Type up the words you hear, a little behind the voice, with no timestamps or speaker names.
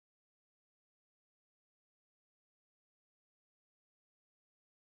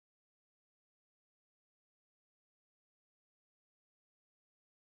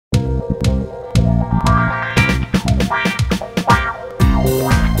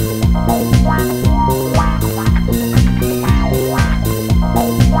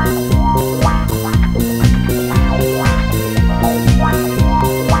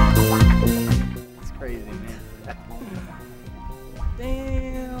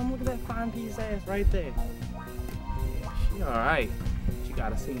Right there. She alright. She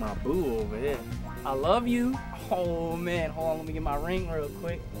gotta see my boo over there. I love you. Oh man, hold on, let me get my ring real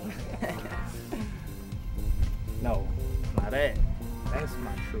quick. No, not that. That's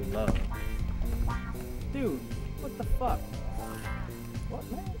my true love. Dude, what the fuck?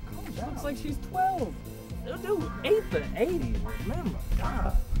 What, man? Calm down. Looks like she's 12. Dude, 8 to 80. Remember,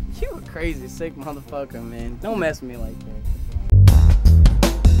 God, you a crazy sick motherfucker, man. Don't mess with me like that.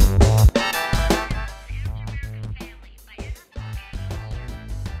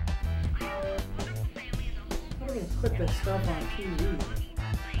 Put this stuff on TV.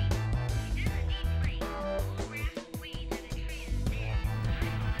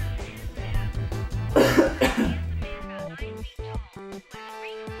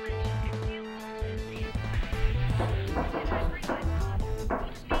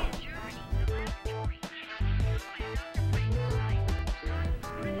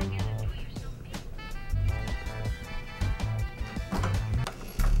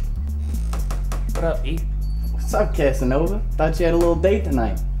 What up, E? What's up, Casanova? Thought you had a little date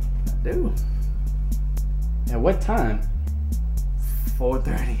tonight. I do. At what time?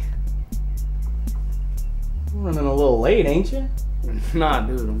 4:30. You're running a little late, ain't you? Nah,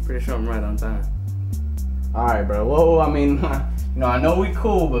 dude. I'm pretty sure I'm right on time. Alright, bro. Whoa, I mean, you know, I know we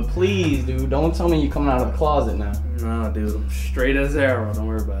cool, but please, dude, don't tell me you're coming out of the closet now. No, dude. I'm straight as arrow. Don't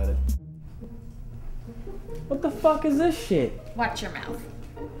worry about it. What the fuck is this shit? Watch your mouth.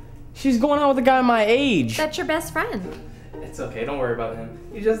 She's going out with a guy my age. That's your best friend. It's okay, don't worry about him.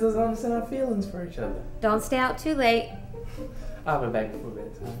 He just doesn't understand our feelings for each other. Don't stay out too late. I'll be back before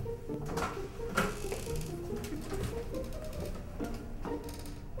bedtime.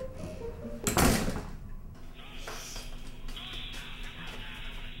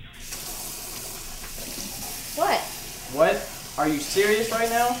 What? What? Are you serious right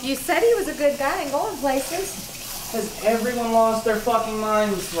now? You said he was a good guy and going places. Has everyone lost their fucking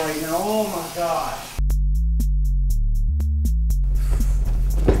minds right now? Oh my god.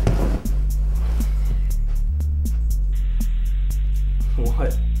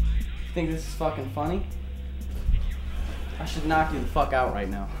 What? You think this is fucking funny? I should knock you the fuck out right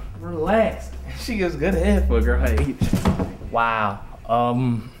now. Relax. She gives good head for a girl her age. Wow.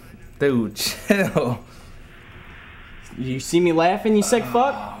 Dude, chill. You see me laughing, you sick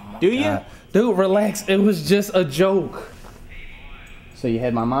fuck? Do you? Dude, relax. It was just a joke. So you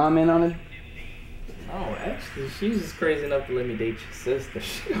had my mom in on it? Oh, actually, she's just crazy enough to let me date your sister.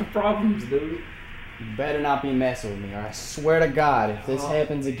 She got problems, dude. You better not be messing with me, or I swear to God, if this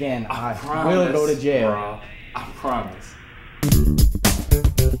happens again, I will go to jail. Bro. I promise.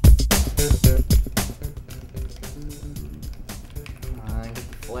 Come on, get the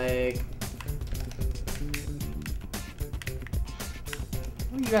flag.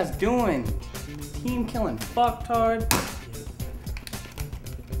 What are you guys doing? Team killing fucktard.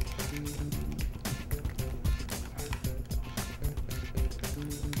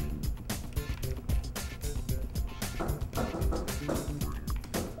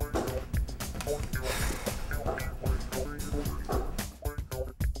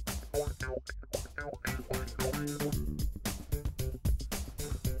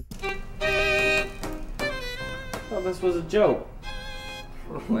 Thought this was a joke.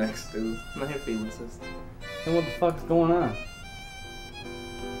 Relax, dude. I'm not here for you, sister. Then what the fuck's going on?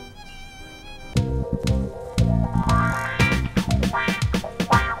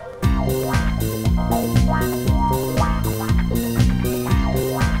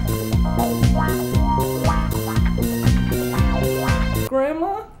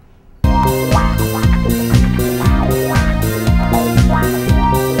 Grandma?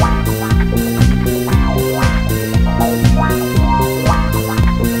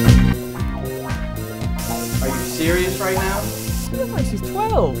 Right now? She looks like she's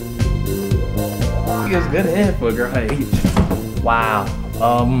 12. She gives good head for a girl her age. Wow.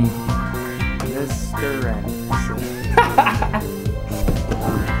 Mr. Anderson.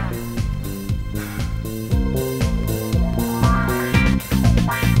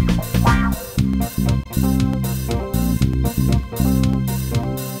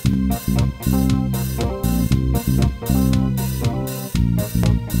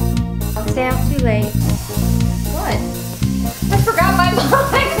 Don't stay out too late. What? I forgot my mind. It's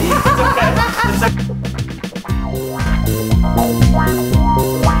okay. It's okay.